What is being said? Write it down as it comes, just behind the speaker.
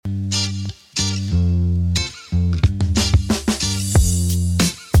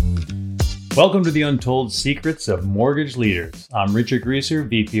Welcome to the Untold Secrets of Mortgage Leaders. I'm Richard Greaser,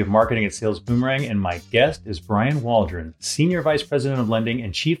 VP of Marketing at Sales Boomerang, and my guest is Brian Waldron, Senior Vice President of Lending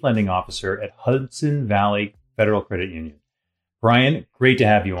and Chief Lending Officer at Hudson Valley Federal Credit Union. Brian, great to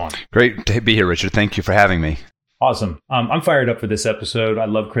have you on. Great to be here, Richard. Thank you for having me. Awesome. I'm fired up for this episode. I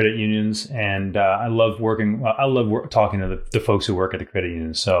love credit unions, and I love talking to the folks who work at the credit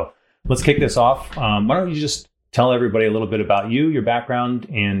unions. So let's kick this off. Why don't you just tell everybody a little bit about you, your background,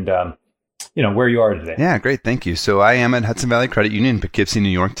 and where you are today. Yeah, great. Thank you. So I am at Hudson Valley Credit Union in Poughkeepsie, New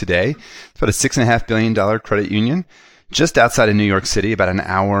York today. It's about a $6.5 billion credit union just outside of New York City, about an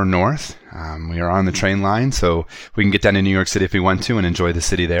hour north. We are on the train line, so we can get down to New York City if we want to and enjoy the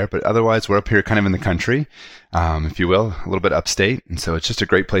city there. But otherwise, we're up here kind of in the country, if you will, a little bit upstate. And so it's just a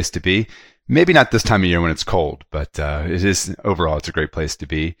great place to be. Maybe not this time of year when it's cold, but it is overall, it's a great place to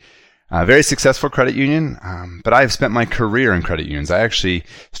be. Very successful credit union, but I've spent my career in credit unions. I actually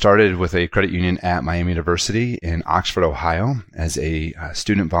started with a credit union at Miami University in Oxford, Ohio as a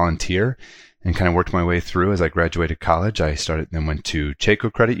student volunteer and kind of worked my way through as I graduated college. I then went to Chaco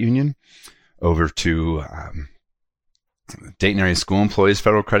Credit Union, over to Dayton Area School Employees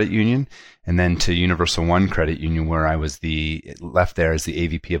Federal Credit Union, and then to Universal One Credit Union, where I was left there as the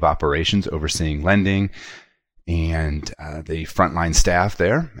AVP of operations overseeing lending, and the frontline staff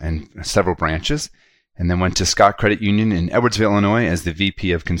there and several branches, and then went to Scott Credit Union in Edwardsville, Illinois as the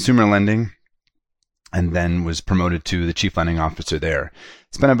VP of Consumer Lending, and then was promoted to the Chief Lending Officer there.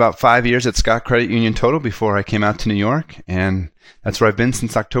 Spent about 5 years at Scott Credit Union total before I came out to New York, and that's where I've been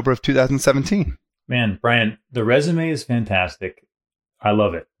since October of 2017. Man, Brian, the resume is fantastic. I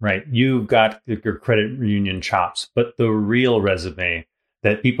love it, right? You've got your credit union chops, but the real resume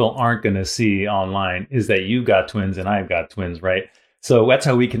that people aren't going to see online is that you've got twins and I've got twins, right? So that's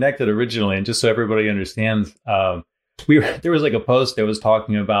how we connected originally. And just so everybody understands, there was like a post that was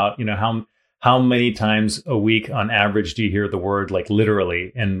talking about, how many times a week on average do you hear the word like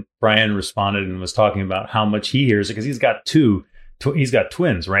literally? And Brian responded and was talking about how much he hears it because he's got he's got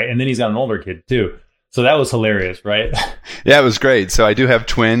twins, right? And then he's got an older kid too. So that was hilarious, right? Yeah, it was great. So I do have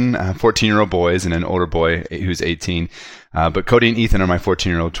twin 14-year-old boys and an older boy who's 18. But Cody and Ethan are my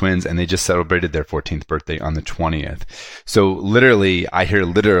 14-year-old twins, and they just celebrated their 14th birthday on the 20th. So literally, I hear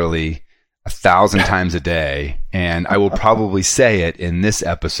literally 1,000 times a day, and I will probably say it in this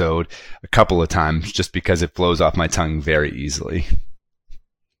episode a couple of times just because it flows off my tongue very easily.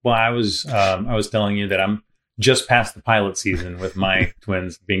 Well, I was telling you that I'm just past the pilot season with my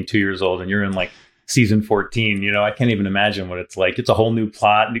twins being 2 years old, and you're in like season 14, I can't even imagine what it's like. It's a whole new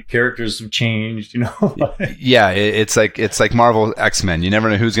plot. New characters have changed, Yeah, it's like Marvel X-Men. You never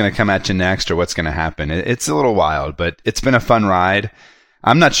know who's going to come at you next or what's going to happen. It's a little wild, but it's been a fun ride.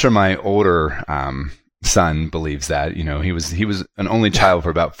 I'm not sure my older son believes that. He was an only child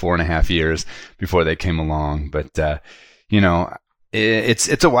for about 4.5 years before they came along. But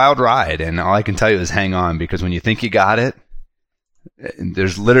it's a wild ride, and all I can tell you is hang on, because when you think you got it,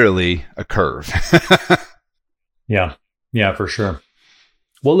 there's literally a curve. Yeah, for sure.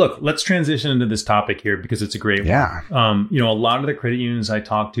 Well, look, let's transition into this topic here because it's a great one. A lot of the credit unions I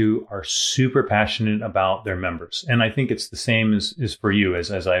talk to are super passionate about their members. And I think it's the same as for you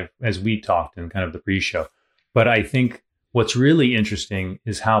as we talked in kind of the pre-show. But I think what's really interesting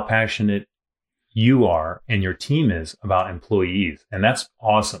is how passionate you are and your team is about employees. And that's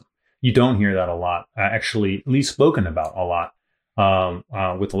awesome. You don't hear that a lot, actually, at least spoken about a lot.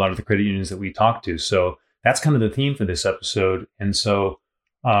 With a lot of the credit unions that we talk to. So that's kind of the theme for this episode. And so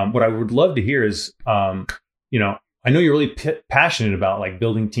what I would love to hear is, I know you're really passionate about like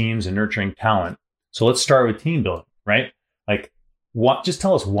building teams and nurturing talent. So let's start with team building, right? Like just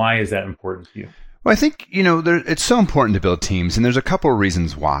tell us, why is that important to you? Well, I think, it's so important to build teams, and there's a couple of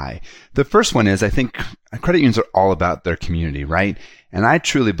reasons why. The first one is I think credit unions are all about their community, right? And I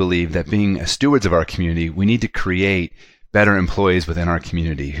truly believe that being stewards of our community, we need to create better employees within our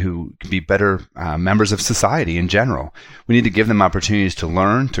community who can be better members of society in general. We need to give them opportunities to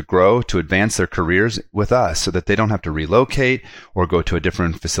learn, to grow, to advance their careers with us so that they don't have to relocate or go to a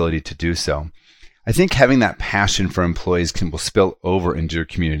different facility to do so. I think having that passion for employees will spill over into your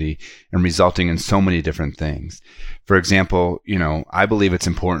community and resulting in so many different things. For example, I believe it's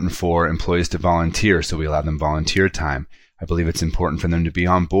important for employees to volunteer, so we allow them volunteer time. I believe it's important for them to be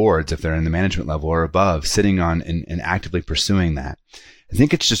on boards if they're in the management level or above, sitting on and actively pursuing that. I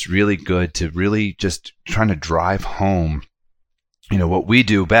think it's just really good to really just trying to drive home, what we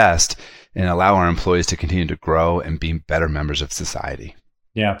do best and allow our employees to continue to grow and be better members of society.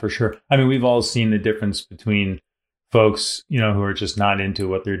 Yeah, for sure. I mean, we've all seen the difference between folks, who are just not into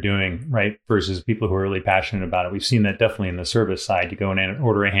what they're doing, right? Versus people who are really passionate about it. We've seen that definitely in the service side. You go in and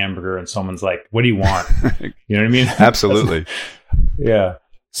order a hamburger and someone's like, what do you want? You know what I mean? Absolutely. Yeah.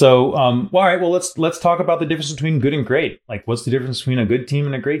 So, all right, well, let's talk about the difference between good and great. Like, what's the difference between a good team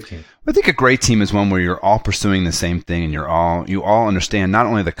and a great team? I think a great team is one where you're all pursuing the same thing and you all understand not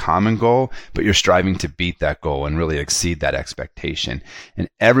only the common goal, but you're striving to beat that goal and really exceed that expectation. And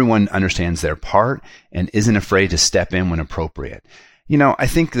everyone understands their part and isn't afraid to step in when appropriate. I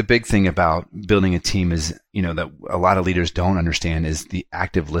think the big thing about building a team is, that a lot of leaders don't understand is the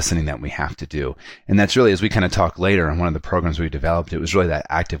active listening that we have to do. And that's really, as we kind of talk later on one of the programs we developed, it was really that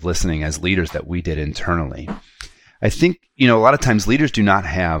active listening as leaders that we did internally. I think, a lot of times leaders do not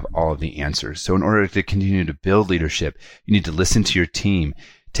have all of the answers. So in order to continue to build leadership, you need to listen to your team,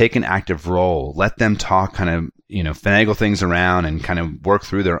 take an active role, let them talk, kind of, finagle things around and kind of work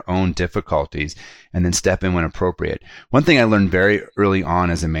through their own difficulties and then step in when appropriate. One thing I learned very early on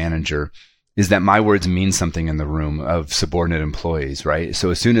as a manager is that my words mean something in the room of subordinate employees, right? So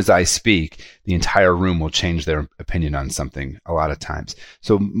as soon as I speak, the entire room will change their opinion on something a lot of times.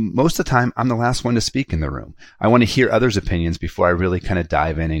 So most of the time, I'm the last one to speak in the room. I want to hear others' opinions before I really kind of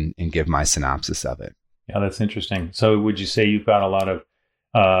dive in and give my synopsis of it. Yeah, that's interesting. So would you say you've got a lot of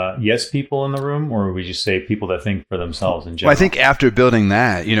yes people in the room, or would you say people that think for themselves in general? Well, I think after building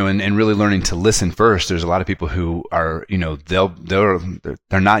that, and really learning to listen first, there's a lot of people who are,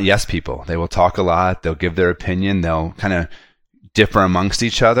 they're not yes people. They will talk a lot. They'll give their opinion. They'll kind of differ amongst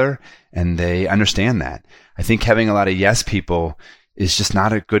each other, and they understand that. I think having a lot of yes people is just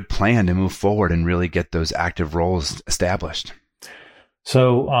not a good plan to move forward and really get those active roles established.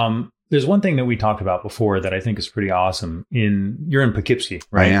 So, there's one thing that we talked about before that I think is pretty awesome. You're in Poughkeepsie,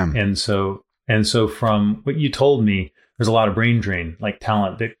 right? I am. And so from what you told me, there's a lot of brain drain, like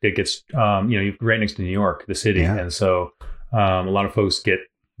talent that gets, you're right next to New York, the city. Yeah. And so a lot of folks get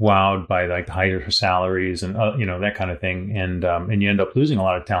wowed by like the higher salaries and, that kind of thing. And you end up losing a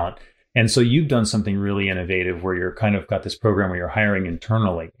lot of talent. And so you've done something really innovative where you're kind of got this program where you're hiring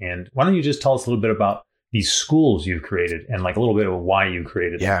internally. And why don't you just tell us a little bit about these schools you've created and like a little bit of why you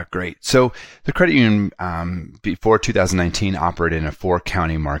created them? Yeah, great. So the credit union before 2019 operated in a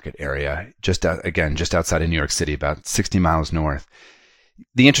 4-county market area, just outside of New York City, about 60 miles north.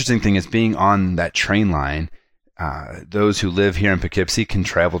 The interesting thing is being on that train line, those who live here in Poughkeepsie can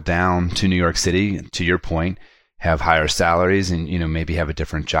travel down to New York City, to your point, have higher salaries and, maybe have a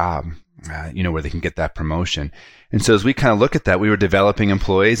different job, where they can get that promotion. And so as we kind of look at that, we were developing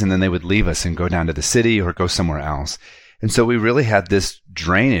employees and then they would leave us and go down to the city or go somewhere else. And so we really had this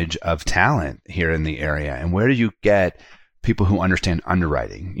drainage of talent here in the area. And where do you get people who understand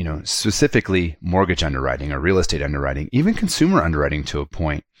underwriting, specifically mortgage underwriting or real estate underwriting, even consumer underwriting to a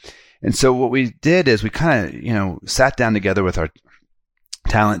point. And so what we did is we kind of, sat down together with our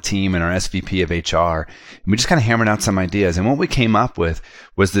talent team and our SVP of HR, and we just kind of hammered out some ideas. And what we came up with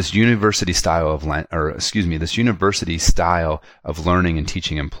was this university style of learning and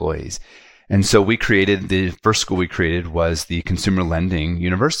teaching employees. And so the first school we created was the Consumer Lending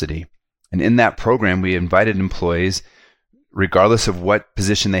University. And in that program, we invited employees, regardless of what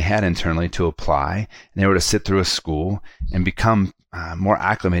position they had internally, to apply. And they were to sit through a school and become more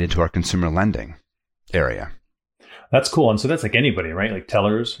acclimated to our consumer lending area. That's cool. And so that's like anybody, right? Like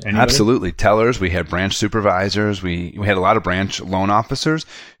tellers? Anybody? Absolutely. Tellers. We had branch supervisors. We had a lot of branch loan officers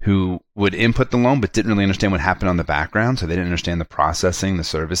who would input the loan but didn't really understand what happened on the background. So they didn't understand the processing, the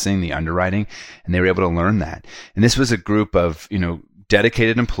servicing, the underwriting, and they were able to learn that. And this was a group of,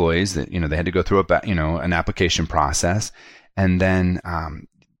 dedicated employees that, they had to go through an application process. And then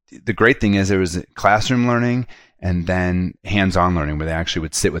the great thing is there was classroom learning and then hands-on learning where they actually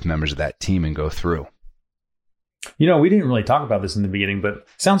would sit with members of that team and go through. We didn't really talk about this in the beginning, but it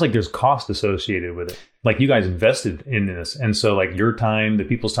sounds like there's cost associated with it. Like you guys invested in this. And so like your time, the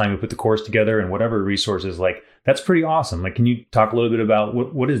people's time who put the course together and whatever resources, like that's pretty awesome. Like, can you talk a little bit about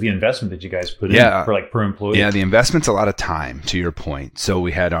what is the investment that you guys put in for like per employee? Yeah, the investment's a lot of time, to your point. So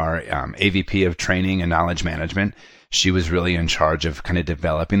we had our AVP of training and knowledge management. She was really in charge of kind of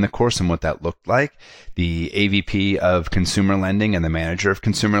developing the course and what that looked like. The AVP of consumer lending and the manager of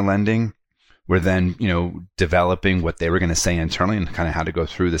consumer lending were then, developing what they were going to say internally and kind of how to go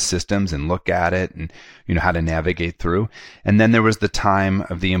through the systems and look at it and, how to navigate through. And then there was the time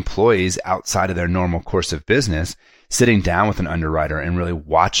of the employees outside of their normal course of business, sitting down with an underwriter and really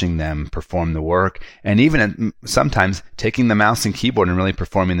watching them perform the work. And even sometimes taking the mouse and keyboard and really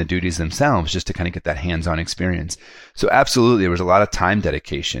performing the duties themselves just to kind of get that hands-on experience. So absolutely, there was a lot of time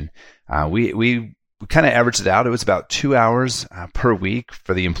dedication. We we kind of averaged it out. It was about 2 hours per week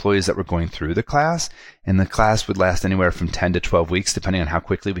for the employees that were going through the class. And the class would last anywhere from 10 to 12 weeks, depending on how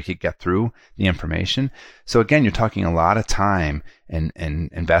quickly we could get through the information. So again, you're talking a lot of time and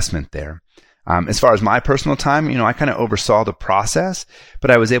investment there. As far as my personal time, I kind of oversaw the process,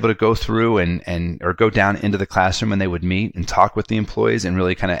 but I was able to go through or go down into the classroom when they would meet and talk with the employees and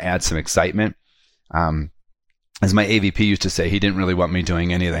really kind of add some excitement. As my AVP used to say, he didn't really want me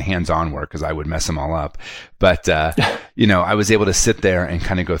doing any of the hands-on work because I would mess them all up. But, I was able to sit there and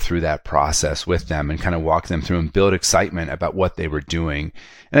kind of go through that process with them and kind of walk them through and build excitement about what they were doing.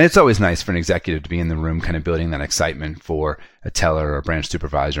 And it's always nice for an executive to be in the room kind of building that excitement for a teller or a branch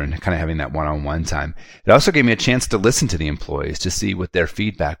supervisor and kind of having that one-on-one time. It also gave me a chance to listen to the employees to see what their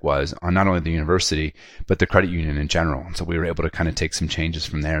feedback was on not only the university, but the credit union in general. And so we were able to kind of take some changes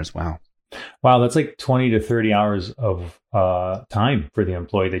from there as well. Wow, that's like 20 to 30 hours of time for the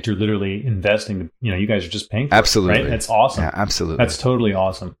employee that you're literally investing. You guys are just paying for. Absolutely. It, right? That's awesome. Yeah, absolutely. That's totally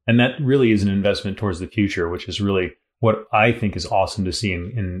awesome. And that really is an investment towards the future, which is really what I think is awesome to see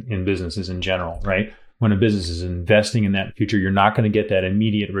in businesses in general, right? When a business is investing in that future, you're not going to get that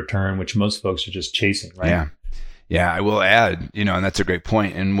immediate return, which most folks are just chasing, right? Yeah. Yeah, I will add, and that's a great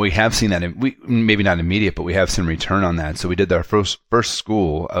point. And we have seen that, maybe not immediate, but we have some return on that. So we did our first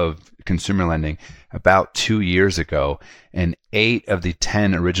school of consumer lending about 2 years ago, and 8 of the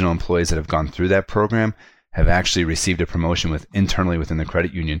 10 original employees that have gone through that program have actually received a promotion internally within the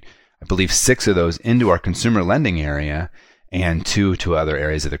credit union. I believe 6 of those into our consumer lending area and 2 to other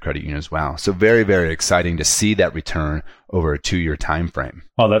areas of the credit union as well. So very, very exciting to see that return over a 2-year time frame.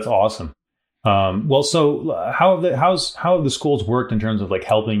 Oh, that's awesome. So how have the schools worked in terms of like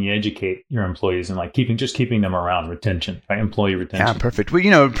helping you educate your employees and like keeping them around, retention, right? Employee retention? Yeah, perfect. Well,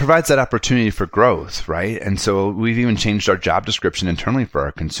 it provides that opportunity for growth, right? And so we've even changed our job description internally for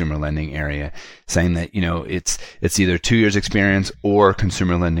our consumer lending area, saying that, it's either 2 years experience or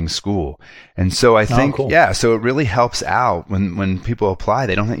consumer lending school. And so I think, cool. Yeah, so it really helps out when people apply.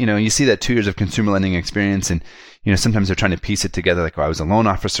 They don't, you see that 2 years of consumer lending experience and, sometimes they're trying to piece it together like, I was a loan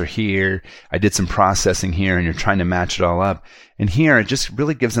officer here, I did some processing here, and you're trying to match it all up. And here, it just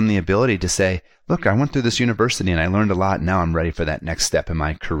really gives them the ability to say, look, I went through this university and I learned a lot. Now I'm ready for that next step in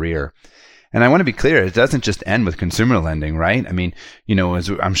my career. And I want to be clear, it doesn't just end with consumer lending, right? I mean,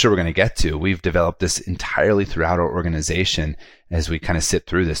 as I'm sure we're going to get to, we've developed this entirely throughout our organization as we kind of sit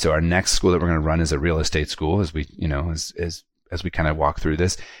through this. So our next school that we're going to run is a real estate school as we, as we kind of walk through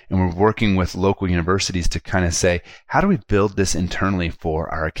this. And we're working with local universities to kind of say, how do we build this internally for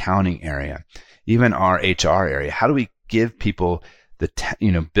our accounting area, even our HR area? How do we give people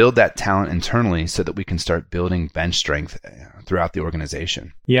build that talent internally so that we can start building bench strength throughout the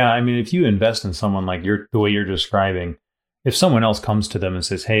organization? Yeah. I mean, if you invest in someone like the way you're describing, if someone else comes to them and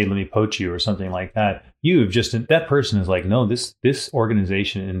says, hey, let me poach you or something like that, that person is like, no, this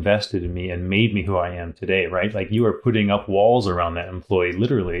organization invested in me and made me who I am today, right? Like you are putting up walls around that employee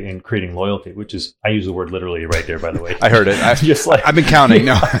literally and creating loyalty, which is, I use the word literally right there, by the way. I heard it. I've been counting.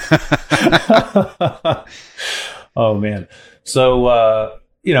 No. Oh, man. So,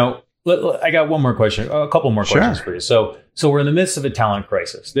 I got one more question, a couple more questions for you. So we're in the midst of a talent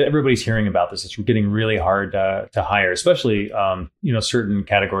crisis. Everybody's hearing about this. It's getting really hard to hire, especially, certain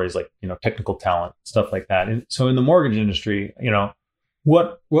categories like, technical talent, stuff like that. And so in the mortgage industry,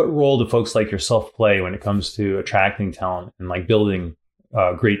 what role do folks like yourself play when it comes to attracting talent and like building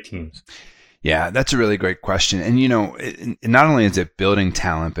great teams? Yeah, that's a really great question. And, not only is it building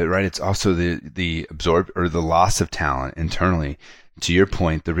talent, but right, it's also the loss of talent internally. To your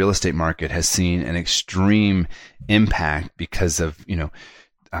point, the real estate market has seen an extreme impact because of,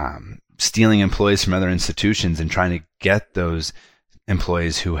 stealing employees from other institutions and trying to get those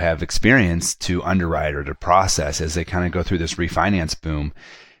employees who have experience to underwrite or to process as they kind of go through this refinance boom.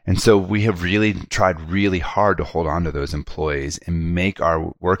 And so we have really tried really hard to hold on to those employees and make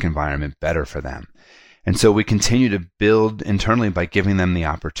our work environment better for them. And so we continue to build internally by giving them the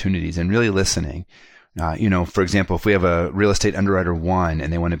opportunities and really listening. For example, if we have a real estate underwriter 1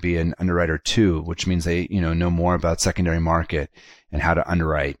 and they want to be an underwriter 2, which means they, know more about secondary market and how to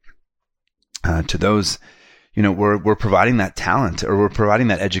underwrite, to those, we're providing that talent or we're providing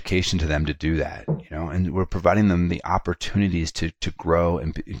that education to them to do that, and we're providing them the opportunities to grow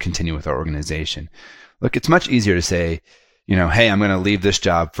and continue with our organization. Look, it's much easier to say, hey, I'm going to leave this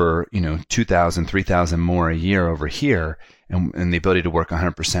job for, $2,000, $3,000 more a year over here and the ability to work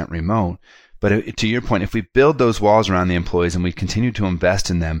 100% remote. But to your point, if we build those walls around the employees and we continue to invest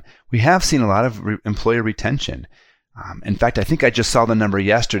in them, we have seen a lot of employer retention. In fact, I think I just saw the number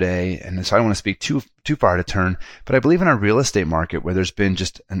yesterday, and so I don't want to speak too far to turn, but I believe in our real estate market where there's been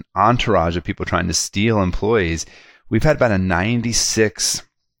just an entourage of people trying to steal employees, we've had about a 96%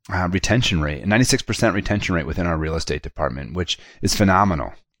 retention rate within our real estate department, which is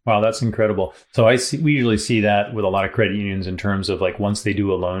phenomenal. Wow, that's incredible. So we usually see that with a lot of credit unions in terms of like once they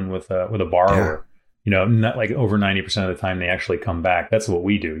do a loan with a borrower, not like over 90% of the time they actually come back. That's what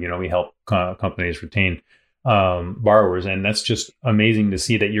we do. We help companies retain borrowers, and that's just amazing to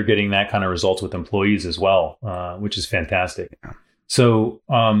see that you're getting that kind of results with employees as well, which is fantastic. Yeah. So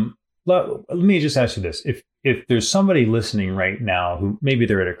let me just ask you this: if there's somebody listening right now who maybe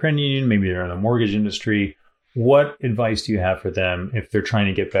they're at a credit union, maybe they're in the mortgage industry, what advice do you have for them if they're trying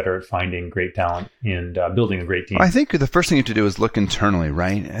to get better at finding great talent and building a great team? Well, I think the first thing you have to do is look internally,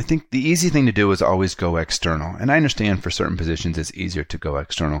 right? I think the easy thing to do is always go external. And I understand for certain positions it's easier to go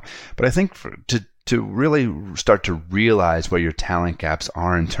external. But I think to really start to realize where your talent gaps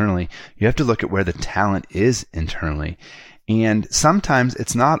are internally, you have to look at where the talent is internally. And sometimes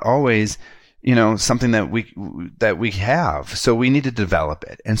it's not always something that we have. So we need to develop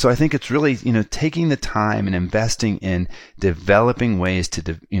it. And so I think it's really, taking the time and investing in developing ways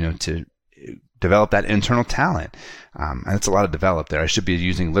to develop that internal talent. And it's a lot of develop there. I should be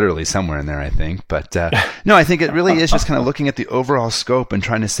using literally somewhere in there, I think. But no, I think it really is just kind of looking at the overall scope and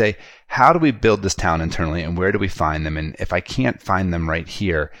trying to say, how do we build this talent internally and where do we find them? And if I can't find them right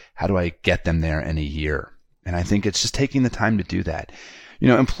here, how do I get them there in a year? And I think it's just taking the time to do that.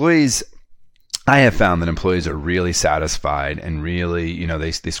 Employees, I have found that employees are really satisfied and really,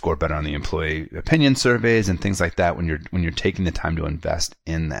 they score better on the employee opinion surveys and things like that when you're taking the time to invest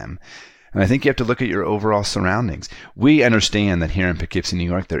in them. And I think you have to look at your overall surroundings. We understand that here in Poughkeepsie, New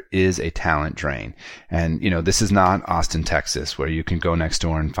York, there is a talent drain. And, this is not Austin, Texas, where you can go next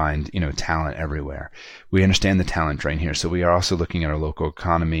door and find, talent everywhere. We understand the talent drain here. So we are also looking at our local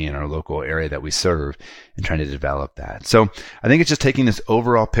economy and our local area that we serve and trying to develop that. So I think it's just taking this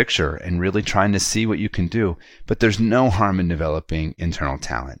overall picture and really trying to see what you can do. But there's no harm in developing internal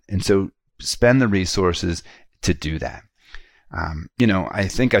talent. And so spend the resources to do that. I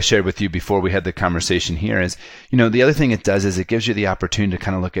think I shared with you before we had the conversation here is, the other thing it does is it gives you the opportunity to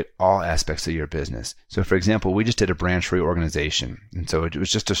kind of look at all aspects of your business. So for example, we just did a branch reorganization. And so it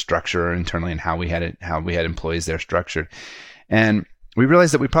was just a structure internally and how we had employees there structured. And we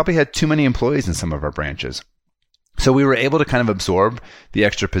realized that we probably had too many employees in some of our branches. So we were able to kind of absorb the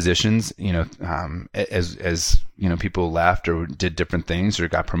extra positions, as people left or did different things or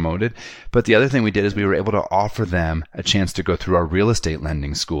got promoted. But the other thing we did is we were able to offer them a chance to go through our real estate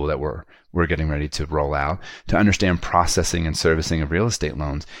lending school that we're getting ready to roll out to understand processing and servicing of real estate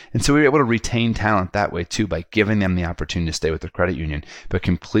loans. And so we were able to retain talent that way too by giving them the opportunity to stay with their credit union, but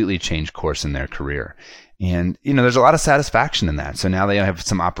completely change course in their career. And, there's a lot of satisfaction in that. So now they have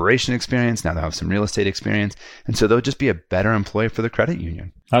some operation experience. Now they'll have some real estate experience. And so they'll just be a better employee for the credit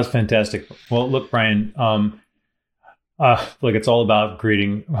union. That was fantastic. Well, look, Brian, it's all about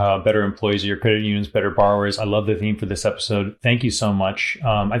creating better employees of your credit unions, better borrowers. I love the theme for this episode. Thank you so much.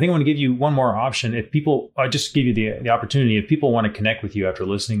 I think I want to give you one more option. If people, just give you the opportunity, if people want to connect with you after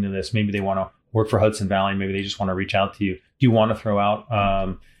listening to this, maybe they want to work for Hudson Valley, maybe they just want to reach out to you. Do you want to throw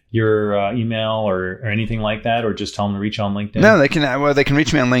out your email or anything like that, or just tell them to reach on LinkedIn? No, they can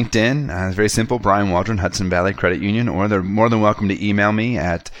reach me on LinkedIn. It's very simple, Brian Waldron, Hudson Valley Credit Union, or they're more than welcome to email me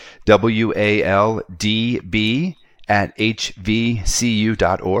at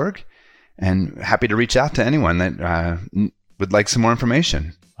waldb@hvcu.org, and happy to reach out to anyone that would like some more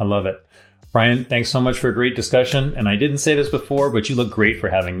information. I love it. Brian, thanks so much for a great discussion. And I didn't say this before, but you look great for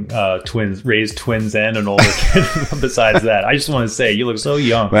having raised twins and an older kid. Besides that, I just want to say you look so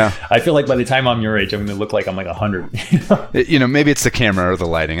young. Well, I feel like by the time I'm your age, I'm going to look like I'm like 100. Maybe it's the camera or the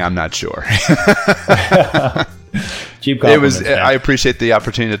lighting. I'm not sure. Cheap compliments. I appreciate the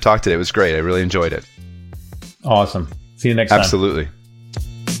opportunity to talk today. It was great. I really enjoyed it. Awesome. See you next time. Absolutely.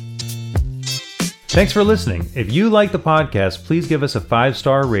 Thanks for listening. If you like the podcast, please give us a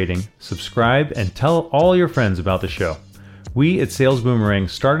 5-star rating, subscribe, and tell all your friends about the show. We at Sales Boomerang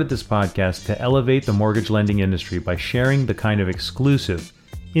started this podcast to elevate the mortgage lending industry by sharing the kind of exclusive,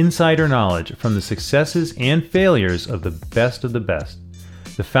 insider knowledge from the successes and failures of the best of the best.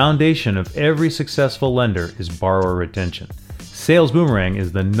 The foundation of every successful lender is borrower retention. Sales Boomerang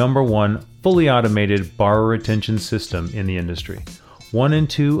is the #1 fully automated borrower retention system in the industry. 1 in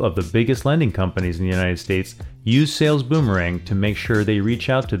 2 of the biggest lending companies in the United States use Sales Boomerang to make sure they reach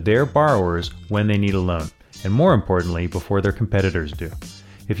out to their borrowers when they need a loan, and more importantly, before their competitors do.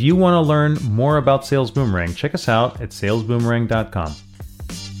 If you want to learn more about Sales Boomerang, check us out at salesboomerang.com.